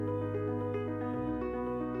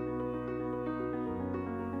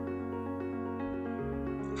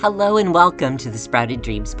Hello and welcome to the Sprouted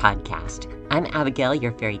Dreams podcast. I'm Abigail,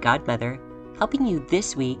 your fairy godmother, helping you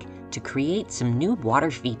this week to create some new water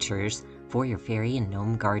features for your fairy and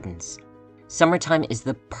gnome gardens. Summertime is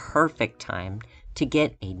the perfect time to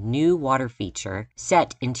get a new water feature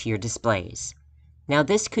set into your displays. Now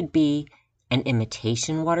this could be an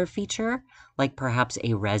imitation water feature, like perhaps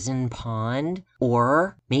a resin pond,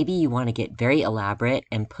 or maybe you want to get very elaborate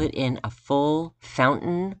and put in a full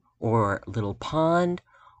fountain or little pond,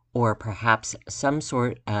 or perhaps some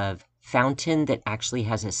sort of fountain that actually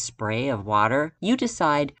has a spray of water. You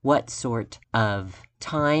decide what sort of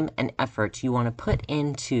time and effort you want to put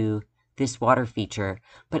into this water feature,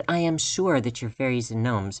 but I am sure that your fairies and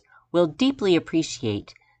gnomes will deeply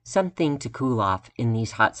appreciate something to cool off in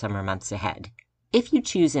these hot summer months ahead. If you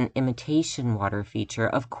choose an imitation water feature,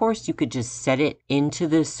 of course you could just set it into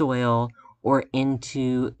the soil or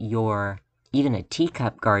into your even a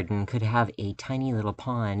teacup garden could have a tiny little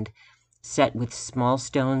pond set with small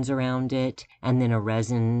stones around it and then a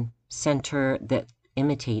resin center that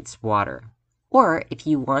imitates water. Or if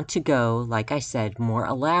you want to go, like I said, more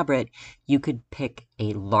elaborate, you could pick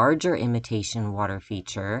a larger imitation water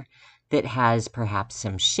feature that has perhaps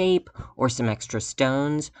some shape or some extra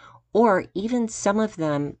stones, or even some of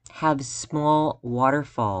them have small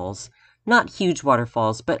waterfalls, not huge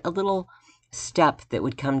waterfalls, but a little step that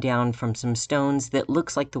would come down from some stones that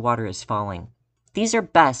looks like the water is falling. These are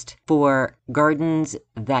best for gardens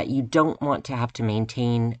that you don't want to have to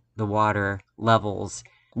maintain the water levels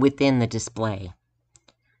within the display.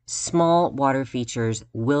 Small water features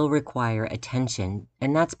will require attention,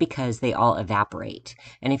 and that's because they all evaporate.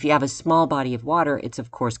 And if you have a small body of water, it's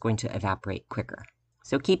of course going to evaporate quicker.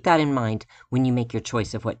 So keep that in mind when you make your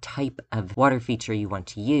choice of what type of water feature you want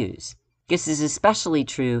to use. This is especially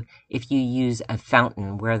true if you use a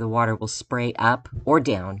fountain where the water will spray up or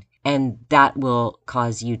down, and that will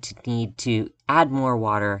cause you to need to add more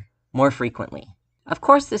water more frequently. Of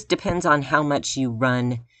course, this depends on how much you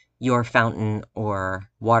run your fountain or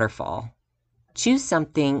waterfall. Choose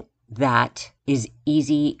something that is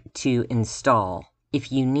easy to install.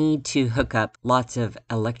 If you need to hook up lots of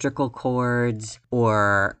electrical cords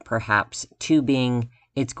or perhaps tubing,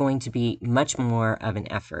 it's going to be much more of an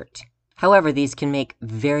effort. However, these can make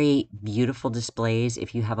very beautiful displays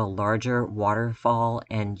if you have a larger waterfall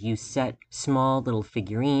and you set small little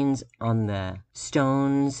figurines on the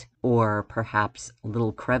stones or perhaps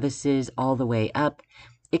little crevices all the way up.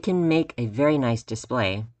 It can make a very nice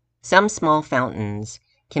display. Some small fountains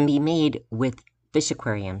can be made with fish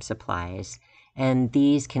aquarium supplies, and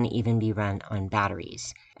these can even be run on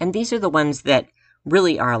batteries. And these are the ones that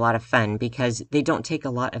really are a lot of fun because they don't take a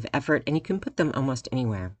lot of effort and you can put them almost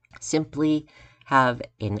anywhere. Simply have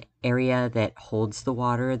an area that holds the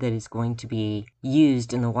water that is going to be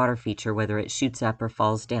used in the water feature, whether it shoots up or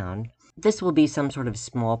falls down. This will be some sort of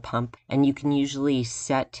small pump, and you can usually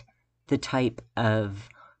set the type of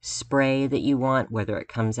spray that you want, whether it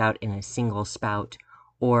comes out in a single spout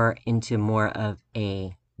or into more of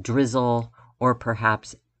a drizzle or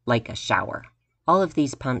perhaps like a shower. All of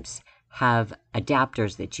these pumps have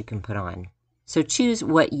adapters that you can put on. So choose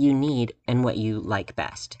what you need and what you like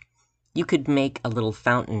best. You could make a little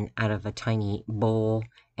fountain out of a tiny bowl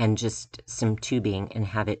and just some tubing and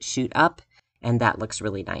have it shoot up, and that looks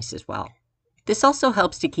really nice as well. This also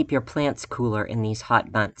helps to keep your plants cooler in these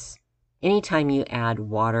hot months. Anytime you add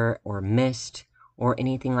water or mist or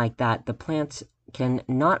anything like that, the plants can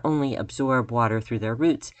not only absorb water through their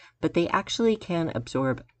roots, but they actually can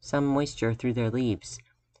absorb some moisture through their leaves.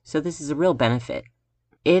 So this is a real benefit.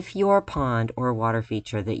 If your pond or water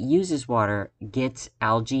feature that uses water gets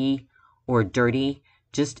algae or dirty,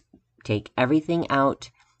 just take everything out,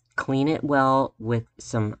 clean it well with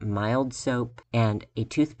some mild soap and a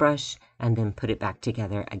toothbrush, and then put it back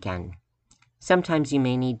together again. Sometimes you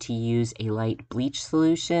may need to use a light bleach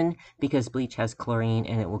solution because bleach has chlorine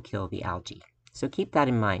and it will kill the algae. So keep that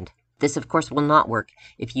in mind. This, of course, will not work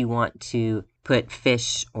if you want to put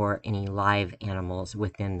fish or any live animals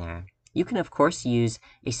within there. You can, of course, use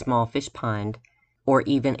a small fish pond or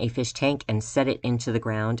even a fish tank and set it into the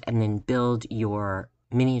ground and then build your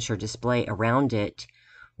miniature display around it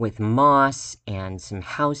with moss and some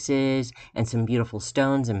houses and some beautiful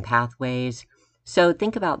stones and pathways. So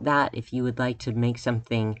think about that if you would like to make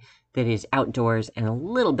something that is outdoors and a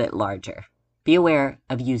little bit larger. Be aware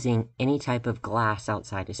of using any type of glass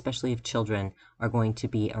outside, especially if children are going to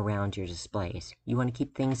be around your displays. You want to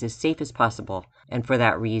keep things as safe as possible, and for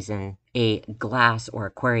that reason, a glass or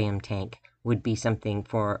aquarium tank would be something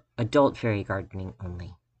for adult fairy gardening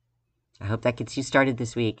only. I hope that gets you started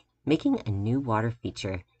this week, making a new water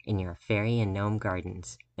feature in your fairy and gnome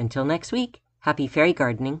gardens. Until next week, Happy fairy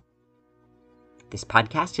gardening. This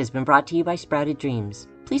podcast has been brought to you by Sprouted Dreams.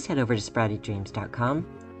 Please head over to sprouteddreams.com,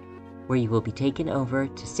 where you will be taken over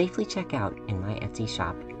to safely check out in my Etsy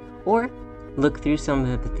shop, or look through some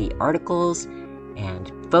of the articles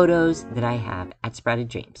and photos that I have at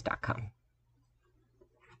sprouteddreams.com.